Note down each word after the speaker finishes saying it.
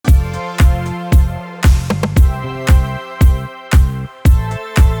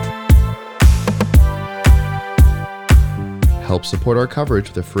Help support our coverage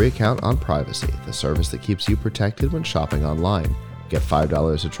with a free account on Privacy, the service that keeps you protected when shopping online. Get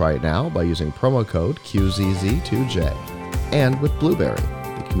 $5 to try it now by using promo code QZZ2J. And with Blueberry,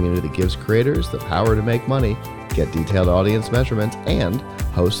 the community that gives creators the power to make money, get detailed audience measurements, and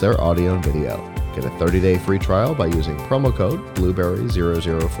host their audio and video. Get a 30-day free trial by using promo code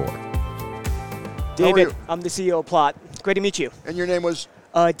Blueberry004. David, I'm the CEO of Plot. Great to meet you. And your name was?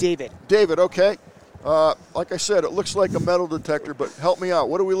 David. David, okay. Like I said, it looks like a metal detector, but help me out.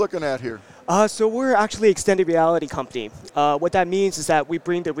 What are we looking at here? So we're actually an extended reality company. What that means is that we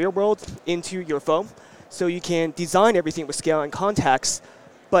bring the real world into your phone, so you can design everything with scale and context.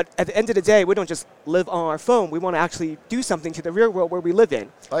 But at the end of the day, we don't just live on our phone. We want to actually do something to the real world where we live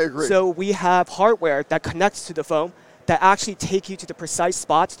in. I agree. So we have hardware that connects to the phone that actually take you to the precise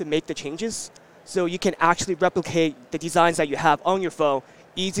spots to make the changes. So you can actually replicate the designs that you have on your phone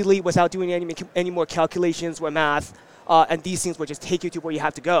easily without doing any more calculations or math. And these things will just take you to where you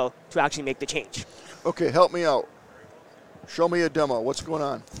have to go to actually make the change. Okay, help me out. Show me a demo. What's going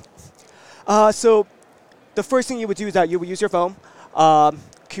on? So the first thing you would do is that you would use your phone,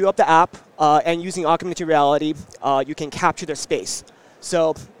 queue up the app, and using augmented reality, you can capture the space.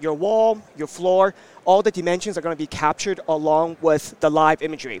 So your wall, your floor, all the dimensions are going to be captured along with the live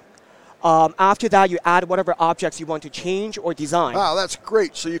imagery. After that, you add whatever objects you want to change or design. Wow, that's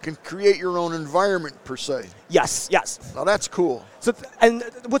great. So you can create your own environment, per se. Yes, yes. Now, that's cool. So, and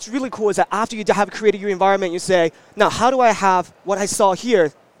what's really cool is that after you have created your environment, you say, now how do I have what I saw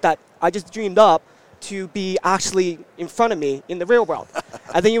here that I just dreamed up to be actually in front of me in the real world?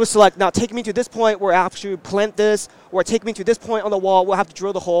 And then you would select, now take me to this point where I have to plant this, or take me to this point on the wall where I have to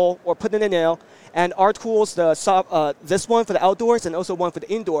drill the hole or put in a nail. And our tools, this one for the outdoors and also one for the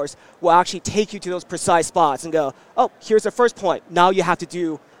indoors, will actually take you to those precise spots and go, oh, here's the first point. Now you have to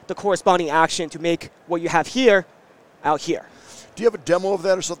do the corresponding action to make what you have here out here. Do you have a demo of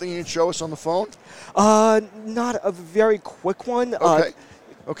that or something you can show us on the phone? Not a very quick one. Okay.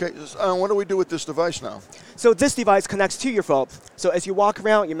 Okay, what do we do with this device now? So this device connects to your phone. So as you walk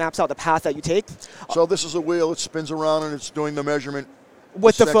around, it maps out the path that you take. So this is a wheel. It spins around and it's doing the measurement.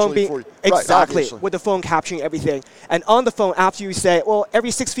 With the phone being, exactly, right, with the phone capturing everything. And on the phone, after you say, well,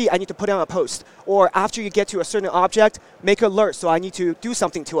 every 6 feet I need to put down a post. Or after you get to a certain object, make an alert, so I need to do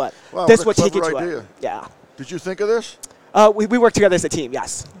something to it. Wow, this what a will take you clever to idea. it. Yeah. Did you think of this? We work together as a team,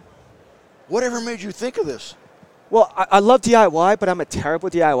 yes. Whatever made you think of this? Well, I love DIY, but I'm a terrible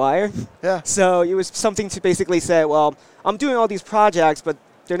DIYer. Yeah. So it was something to basically say, well, I'm doing all these projects, but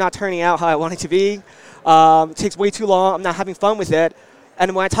they're not turning out how I want it to be. It takes way too long. I'm not having fun with it.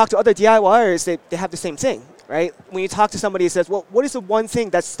 And when I talk to other DIYers, they have the same thing, right? When you talk to somebody who says, well, what is the one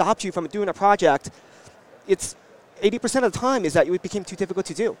thing that stopped you from doing a project? It's 80% of the time is that it became too difficult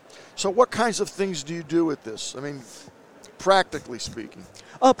to do. So what kinds of things do you do with this? I mean, practically speaking.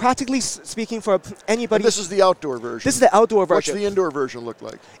 Practically speaking, for anybody. And this is the outdoor version. This is the outdoor version. What's the indoor version look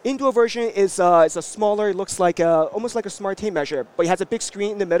like? Indoor version is a smaller, it looks like almost like a smart tape measure, but it has a big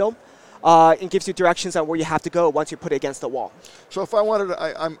screen in the middle. And gives you directions on where you have to go once you put it against the wall. So if I wanted to,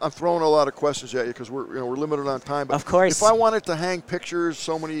 I'm throwing a lot of questions at you because we're limited on time. But of course. If I wanted to hang pictures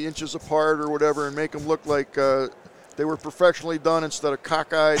so many inches apart or whatever and make them look like they were professionally done instead of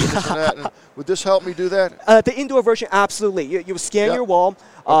cockeyed and this and that, and would this help me do that? The indoor version, absolutely. You scan your wall,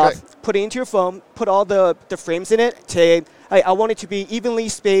 put it into your phone, put all the frames in it. Say, I want it to be evenly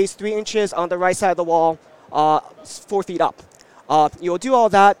spaced, 3 inches on the right side of the wall, 4 feet up. You'll do all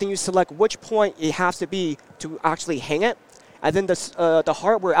that, then you select which point it has to be to actually hang it. And then the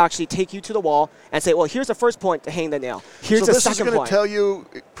hardware actually take you to the wall and say, well, here's the first point to hang the nail. Here's the second point. So this is going to tell you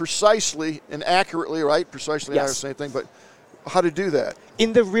precisely and accurately, right? Precisely, yes. Not the same thing, but how to do that.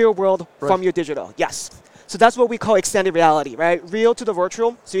 In the real world from your digital, yes. So that's what we call extended reality, right? Real to the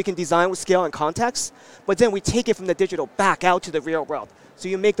virtual, so you can design with scale and context. But then we take it from the digital back out to the real world. So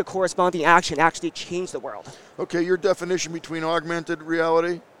you make the corresponding action actually change the world. Okay, your definition between augmented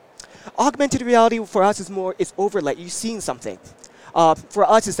reality? Augmented reality for us is overlay. You're seeing something. For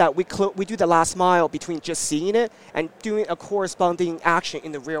us is that we do the last mile between just seeing it and doing a corresponding action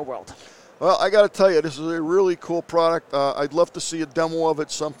in the real world. Well, I got to tell you, this is a really cool product. I'd love to see a demo of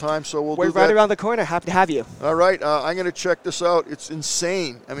it sometime, so we're do that. We're right around the corner. Happy to have you. All right. I'm going to check this out. It's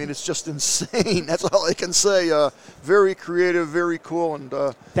insane. I mean, it's just insane. That's all I can say. Very creative, very cool. And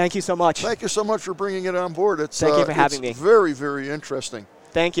thank you so much. Thank you so much for bringing it on board. Thank you for having me. It's very, very interesting.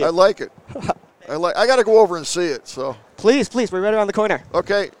 Thank you. I like it. I got to go over and see it. So please, we're right around the corner.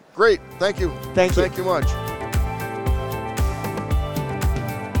 Okay, great. Thank you. Thank you. Thank you much.